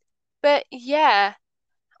 but yeah,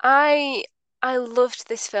 I I loved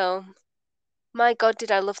this film. My God,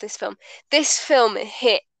 did I love this film. This film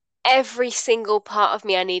hit every single part of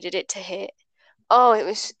me I needed it to hit. Oh,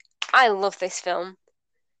 I love this film.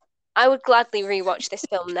 I would gladly rewatch this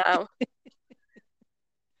film now.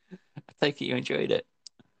 I take it you enjoyed it.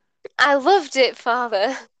 I loved it,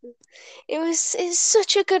 Father. It's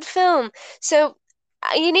such a good film. So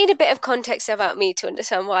you need a bit of context about me to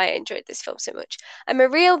understand why I enjoyed this film so much. I'm a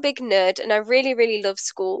real big nerd and I really, really love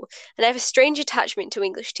school. And I have a strange attachment to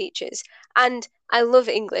English teachers. And I love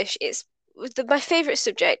English. It's my favorite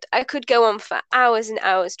subject. I could go on for hours and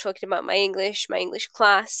hours talking about my English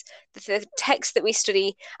class, the text that we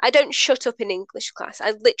study. I don't shut up in English class.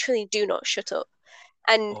 I literally do not shut up.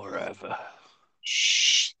 And Forever.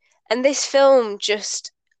 shh. And this film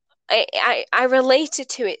just I related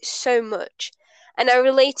to it so much. And I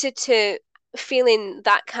related to feeling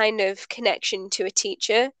that kind of connection to a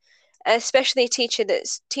teacher, especially a teacher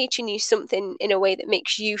that's teaching you something in a way that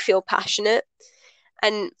makes you feel passionate.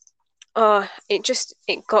 And oh,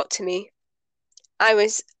 it got to me. I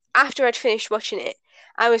was After I'd finished watching it,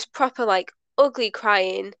 I was proper like ugly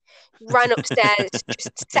crying, ran upstairs,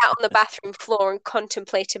 just sat on the bathroom floor and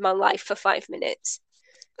contemplated my life for 5 minutes.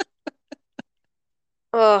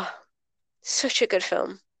 Oh, such a good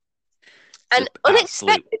film. It's an And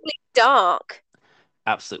absolute, unexpectedly dark.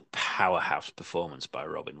 absolute powerhouse performance by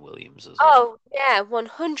Robin Williams as well. Oh, yeah,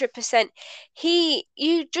 100%. You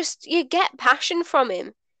get passion from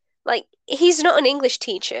him. Like, he's not an English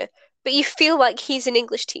teacher, but you feel like he's an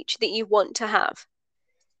English teacher that you want to have.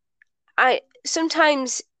 I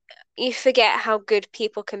sometimes you forget how good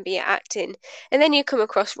people can be at acting, and then you come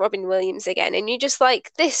across Robin Williams again, and you're just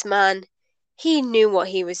like, this man, he knew what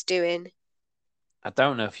he was doing. I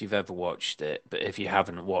don't know if you've ever watched it, but if you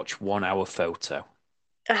haven't, watched 1 Hour Photo.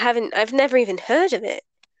 I've never even heard of it.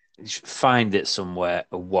 You should find it somewhere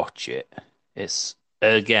or watch it. It's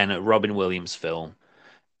again a Robin Williams film,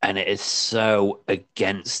 and it is so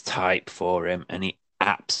against type for him, and he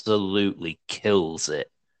absolutely kills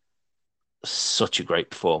it. Such a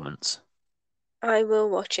great performance. I will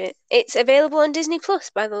watch it. It's available on Disney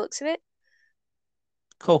Plus by the looks of it.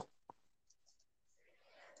 Cool.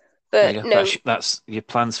 There But you go. no, That's your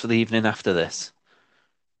plans for the evening after this.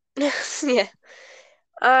 yeah.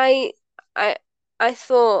 I I I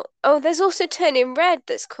thought, oh, there's also Turning Red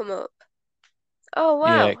that's come up. Oh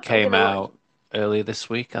Yeah, wow, it came out earlier this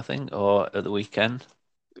week, I think, or at the weekend.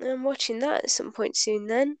 I'm watching that at some point soon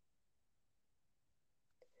then.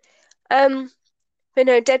 Um, but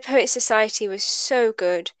no, Dead Poet Society was so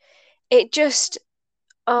good. It just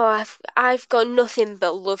I've got nothing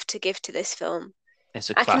but love to give to this film. It's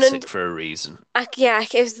a I can un classic for a reason. yeah,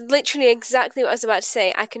 it was literally exactly what I was about to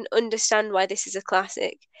say. I can understand why this is a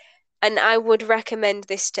classic, and I would recommend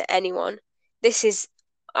this to anyone. This is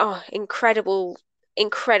incredible,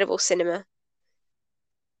 incredible cinema.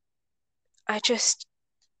 I just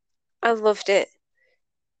I loved it.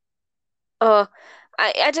 Oh,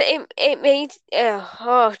 it made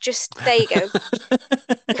just there you go.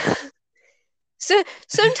 So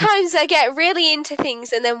sometimes I get really into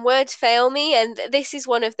things and then words fail me, and this is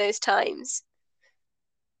one of those times.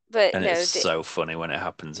 But And it's no, so funny when it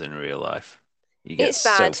happens in real life. You get it's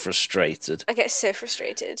so bad. frustrated. I get so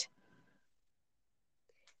frustrated.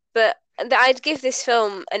 But I'd give this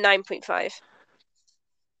film a 9.5.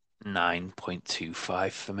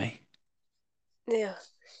 9.25 for me. Yeah,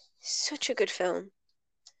 such a good film.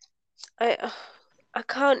 I I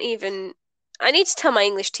can't even. I need to tell my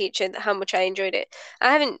English teacher how much I enjoyed it.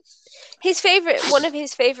 I haven't. One of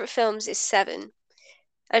his favorite films is Seven.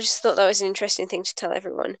 I just thought that was an interesting thing to tell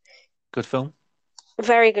everyone. Good film.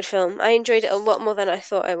 Very good film. I enjoyed it a lot more than I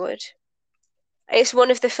thought I would. It's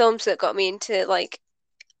one of the films that got me into like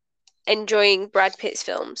enjoying Brad Pitt's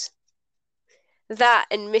films. That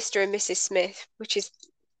and Mr. and Mrs. Smith, which is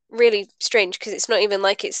really strange because it's not even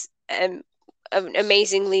like it's an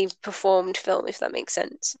amazingly performed film, if that makes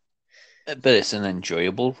sense. But it's an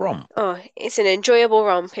enjoyable romp. Oh, it's an enjoyable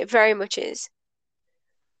romp. It very much is.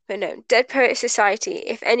 But no, Dead Poet Society,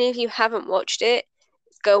 if any of you haven't watched it,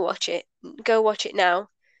 go watch it. Go watch it now.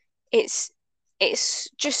 It's it's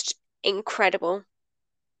just incredible.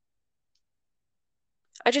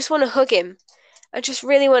 I just want to hug him. I just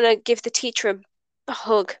really want to give the teacher a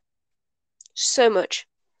hug. So much.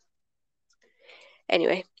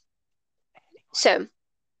 Anyway, so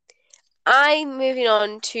I'm moving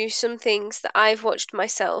on to some things that I've watched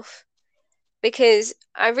myself because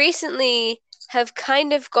I recently have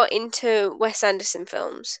kind of got into Wes Anderson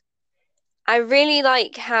films. I really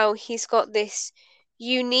like how he's got this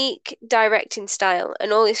unique directing style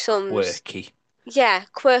and all his films, Quirky. yeah,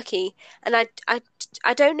 quirky. And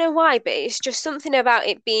I don't know why, but it's just something about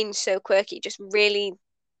it being so quirky, just really,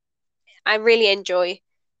 I really enjoy.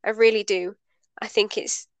 I really do. I think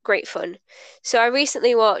it's great fun. So I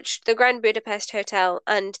recently watched The Grand Budapest Hotel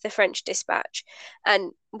and The French Dispatch,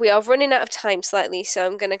 and we are running out of time slightly, so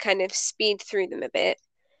I'm going to kind of speed through them a bit.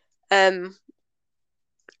 Um,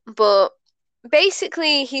 but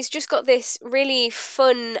basically he's just got this really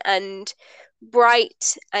fun and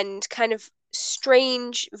bright and kind of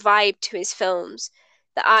strange vibe to his films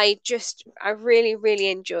that I really really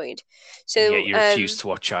enjoyed. And yet So you refuse to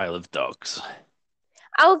watch Isle of Dogs.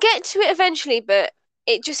 I'll get to it eventually, but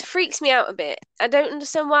it just freaks me out a bit. I don't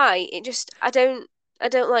understand why. I don't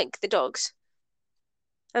like the dogs.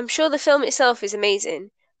 I'm sure the film itself is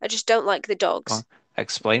amazing. I just don't like the Go dogs on,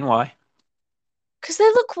 explain why. because they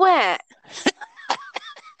look wet.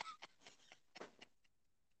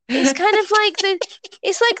 It's kind of like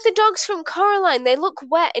it's like the dogs from Coraline. They look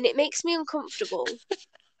wet and it makes me uncomfortable.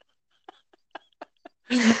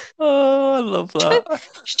 Oh, I love that.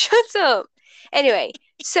 Shut up. Anyway,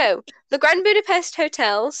 so the Grand Budapest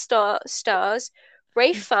Hotel stars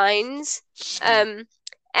Ray Fiennes, um,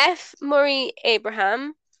 F. Murray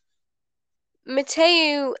Abraham,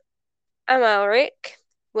 Mateo Amalric,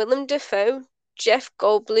 Willem Dafoe, Jeff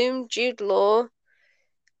Goldblum, Jude Law,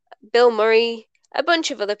 Bill Murray, a bunch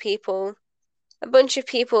of other people, a bunch of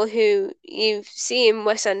people who you see in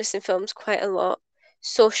Wes Anderson films quite a lot.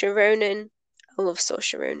 Saoirse Ronan, I love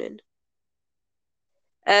Saoirse Ronan.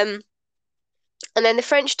 Um, and then The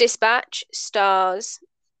French Dispatch stars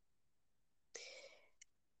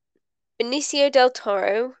Benicio del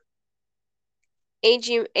Toro,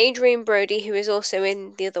 Adrian Brody, who is also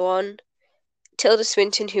in the other one, Tilda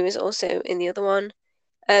Swinton, who is also in the other one,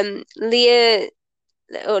 Léa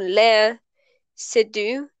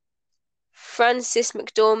Seydoux, Francis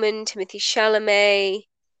McDormand, Timothy Chalamet,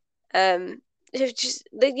 just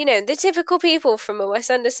the typical people from a Wes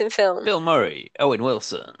Anderson film. Bill Murray, Owen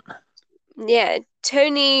Wilson. Yeah,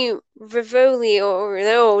 Tony Rivoli or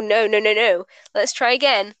oh no. Let's try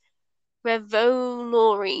again.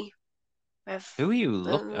 Revolori. Who are you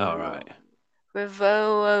look? All Revolo right,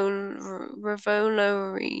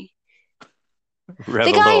 Revolori.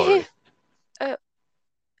 The guy who Revelori. oh,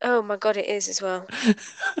 oh my God, it is as well.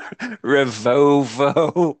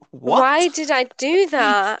 Revovo. What? Why did I do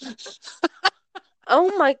that?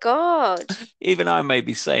 Oh my God. Even I may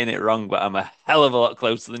be saying it wrong, but I'm a hell of a lot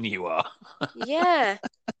closer than you are. Yeah.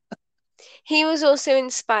 He was also in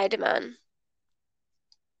Spider-Man.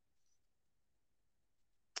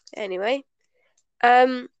 Anyway,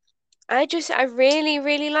 um, I really,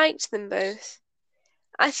 really liked them both.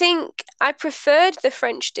 I think I preferred the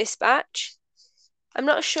French Dispatch. I'm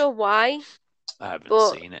not sure why, I haven't but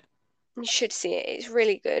seen it. you should see it. It's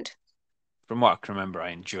really good. From what I can remember,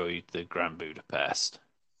 I enjoyed the Grand Budapest.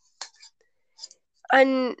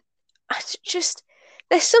 And just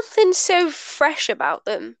there's something so fresh about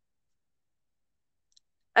them,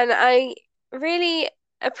 and I really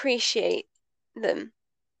appreciate them.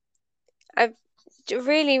 I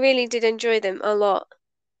really, really did enjoy them a lot.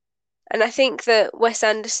 And I think that Wes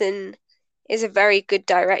Anderson is a very good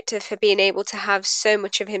director for being able to have so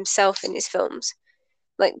much of himself in his films.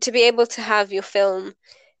 Like to be able to have your film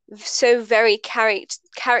so very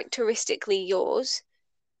characteristically yours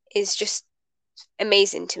is just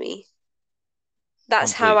amazing to me.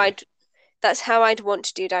 That's how Completely. I'd that's how I'd want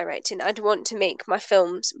to do directing. I'd want to make my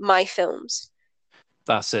films my films.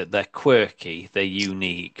 That's it. They're quirky, they're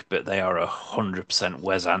unique, but they are 100%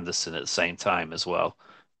 Wes Anderson at the same time as well.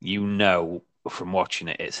 You know from watching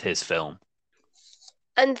it, it's his film.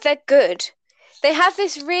 And they're good. They have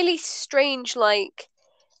this really strange, like,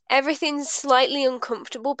 everything's slightly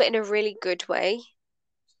uncomfortable, but in a really good way.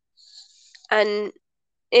 And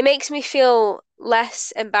it makes me feel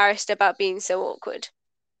less embarrassed about being so awkward.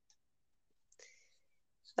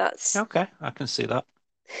 That's, Okay, I can see that.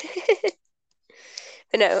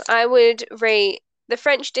 but no, I would rate The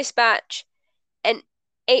French Dispatch an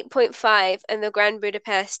 8.5 and The Grand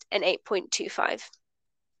Budapest an 8.25.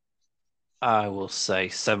 I will say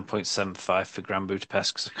 7.75 for Grand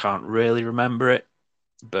Budapest because I can't really remember it,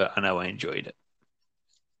 but I know I enjoyed it.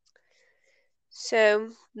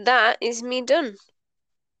 So that is me done.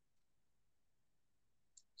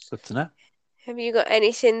 Good to know. Have you got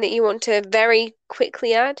anything that you want to very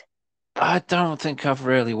quickly add? I don't think I've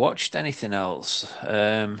really watched anything else.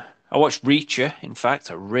 I watched Reacher, in fact,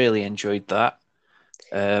 I really enjoyed that.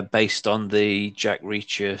 Based on the Jack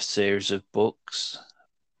Reacher series of books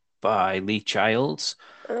by Lee Childs.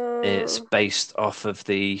 It's Oh, based off of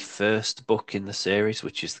the first book in the series,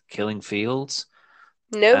 which is The Killing Fields.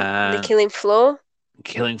 no, The And Killing Floor.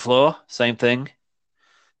 Killing Floor, same thing.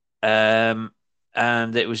 Um,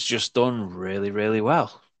 and it was just done really, really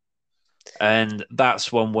well. And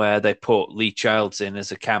that's one where they put Lee Childs in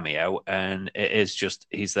as a cameo, and it is just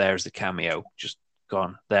he's there as a cameo, just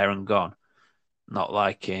gone there and gone, not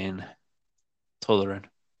like in Tullarin,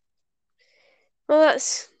 Well,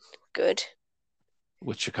 that's good.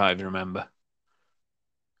 which I can't even remember.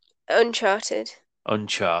 Uncharted.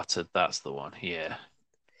 Uncharted, that's the one. Yeah.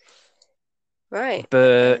 Right.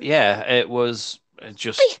 But yeah, it was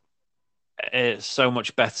just it's so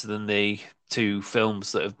much better than the two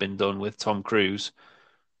films that have been done with Tom Cruise.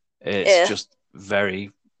 It's Yeah. just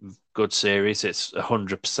very good series. It's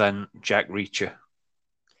 100% Jack Reacher.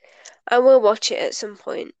 I will watch it at some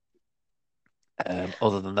point.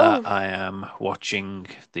 Other than that, Oh, I am watching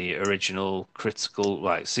the original Critical,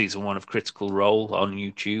 like season one of Critical Role on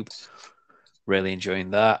YouTube. Really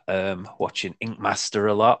enjoying that. Watching Ink Master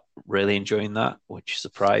a lot. Really enjoying that, which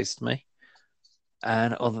surprised me.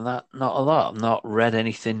 And other than that, not a lot. I've not read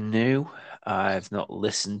anything new. I've not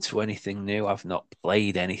listened to anything new. I've not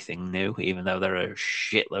played anything new, even though there are a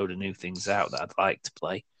shitload of new things out that I'd like to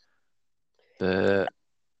play. But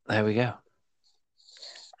there we go.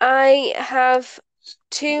 I have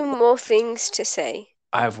two more things to say.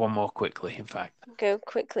 I have one more quickly, in fact. Go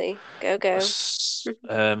quickly. Go, go.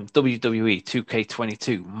 WWE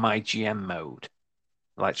 2K22 My GM mode.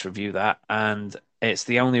 I'd like to review that. And it's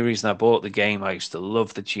the only reason I bought the game. I used to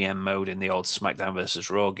love the GM mode in the old SmackDown versus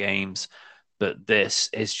Raw games, but this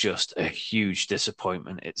is just a huge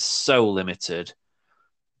disappointment. It's so limited.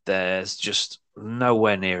 There's just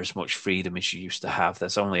nowhere near as much freedom as you used to have.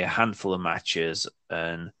 There's only a handful of matches,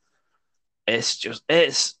 and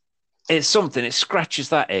it's something. It scratches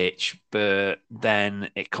that itch, but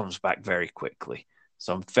then it comes back very quickly.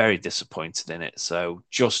 So I'm very disappointed in it. So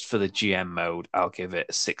just for the GM mode, I'll give it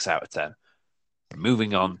a 6 out of 10.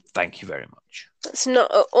 Moving on. Thank you very much. That's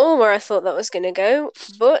not at all where I thought that was going to go,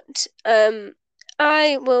 but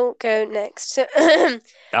I will go next. So, I'm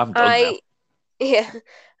done now. I yeah,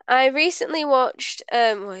 I recently watched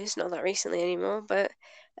well, it's not that recently anymore, but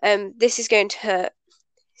This Is Going to Hurt.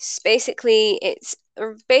 It's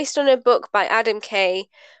based on a book by Adam Kay,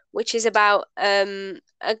 which is about a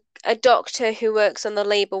doctor who works on the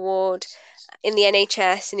labor ward in the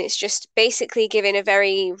NHS, and it's just basically giving a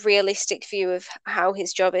very realistic view of how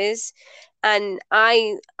his job is. And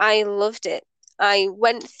I loved it. I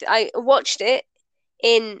watched it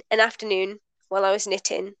in an afternoon while I was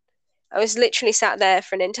knitting. I was literally sat there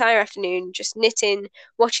for an entire afternoon just knitting,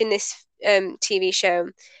 watching this TV show,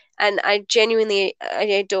 and I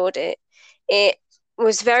adored it. It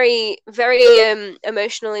was very very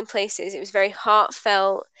emotional in places. It was very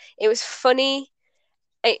heartfelt. It was funny.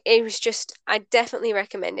 It was just, I definitely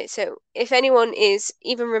recommend it. So if anyone is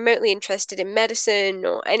even remotely interested in medicine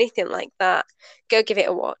or anything like that, go give it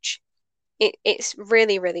a watch. It's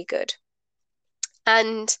really really good.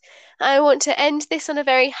 And I want to end this on a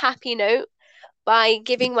very happy note by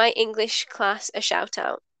giving my English class a shout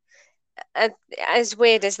out, as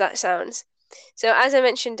weird as that sounds. So, as I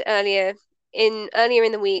mentioned earlier in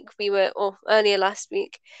the week, or earlier last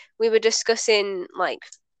week, we were discussing like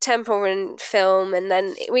Temple Run film, and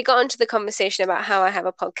then we got into the conversation about how I have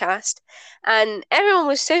a podcast, and everyone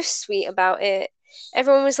was so sweet about it.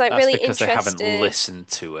 Everyone was like That's really because they haven't interested. listened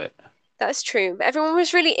to it. That's true. But everyone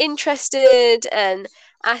was really interested and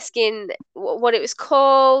asking what it was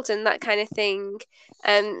called and that kind of thing.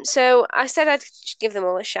 So I said I'd give them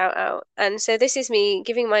all a shout out. And so this is me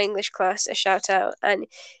giving my English class a shout out. And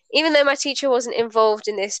even though my teacher wasn't involved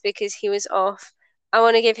in this because he was off, I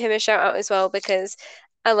want to give him a shout out as well because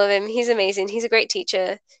I love him. He's amazing. He's a great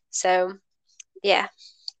teacher. So yeah.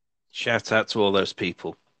 Shout out to all those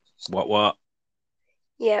people. What?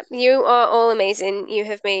 Yeah, you are all amazing. You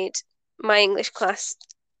have made my English class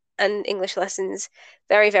and English lessons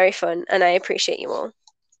very, very fun, and I appreciate you all.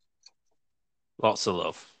 Lots of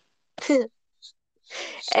love.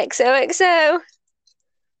 XOXO.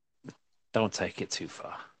 Don't take it too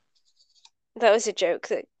far. That was a joke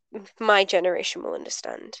that my generation will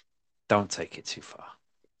understand. Don't take it too far.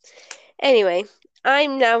 Anyway,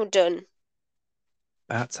 I'm now done.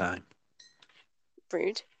 About time.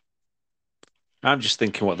 Rude. I'm just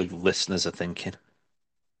thinking what the listeners are thinking.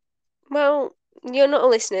 Well, you're not a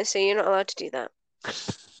listener, so you're not allowed to do that.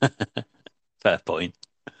 Fair point.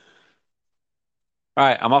 All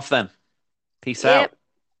right, I'm off then. Peace Yep. out.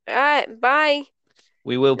 All right. Bye.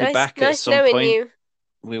 We will be back at Nice some knowing point. you.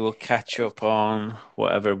 We will catch up on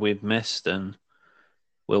whatever we've missed and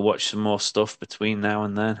we'll watch some more stuff between now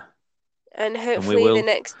and then. And And we hopefully the will,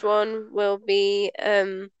 next one will be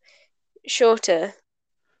shorter.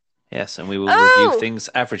 yes, and we will review Oh, things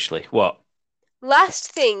averagely. What?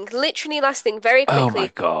 literally last thing, very Oh my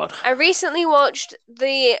quickly. God. I recently watched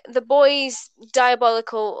the Boys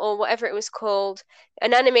Diabolical, or whatever it was called,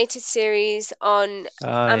 an animated series on Oh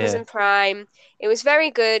yeah. Amazon Prime. It was very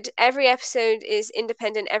good. Every episode is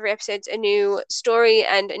independent. Every episode's a new story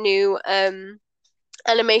and a new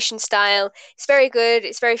animation style. It's very good.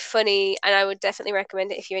 It's very funny, and I would definitely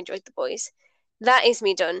recommend it if you enjoyed The Boys. That is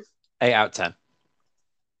me done. 8 out of 10.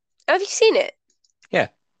 Oh, have you seen it? Yeah.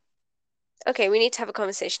 Okay, we need to have a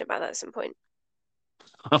conversation about that at some point.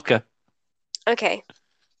 Okay. Okay.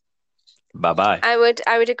 Bye-bye. I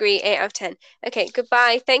would agree, 8 out of 10. Okay,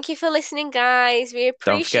 goodbye. Thank you for listening, guys. We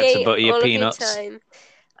Don't forget to appreciate butter your all of your peanuts. time.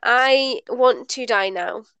 I want to die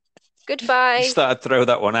now. Goodbye. You started to throw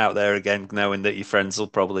that one out there again, knowing that your friends will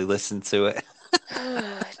probably listen to it.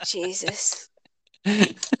 Jesus.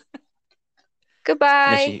 And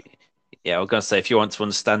Goodbye. I was going to say, if you want to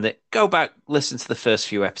understand it, go back, listen to the first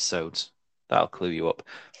few episodes. That'll clue you up.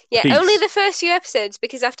 Yeah, Peace. only the first few episodes,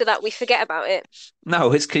 because after that we forget about it.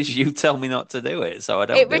 No, it's because you tell me not to do it, so I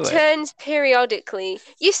don't do it. It returns periodically.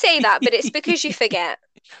 You say that, but it's because you forget.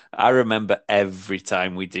 I remember every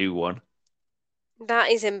time we do one.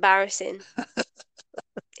 That is embarrassing.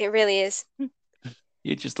 It really is.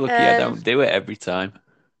 You're just lucky I don't do it every time.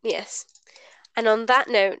 Yes. And on that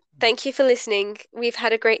note, thank you for listening. We've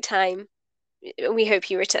had a great time. We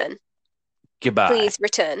hope you return. Goodbye. Please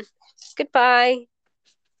return. Goodbye.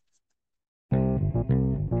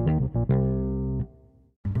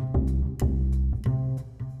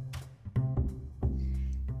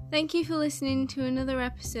 Thank you for listening to another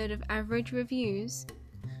episode of Average Reviews.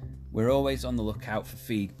 We're always on the lookout for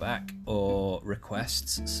feedback or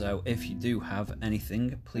requests, so if you do have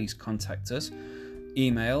anything, please contact us.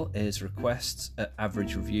 Email is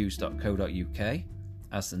requests@averagereviews.co.uk.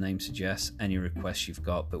 As the name suggests, any requests you've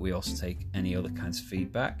got, but we also take any other kinds of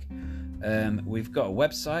feedback. We've got a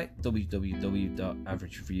website,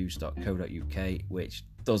 www.averagereviews.co.uk, which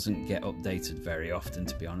doesn't get updated very often,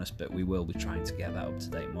 to be honest, but we will be trying to get that up to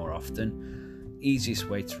date more often. Easiest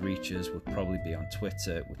way to reach us would probably be on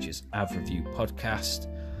Twitter, which is AvReviewPodcast.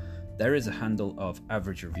 There is a handle of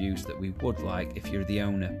Average Reviews that we would like. If you're the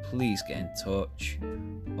owner, please get in touch.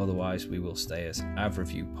 Otherwise, we will stay as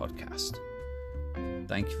AvReviewPodcast.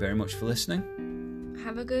 Thank you very much for listening.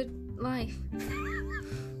 Have a good life.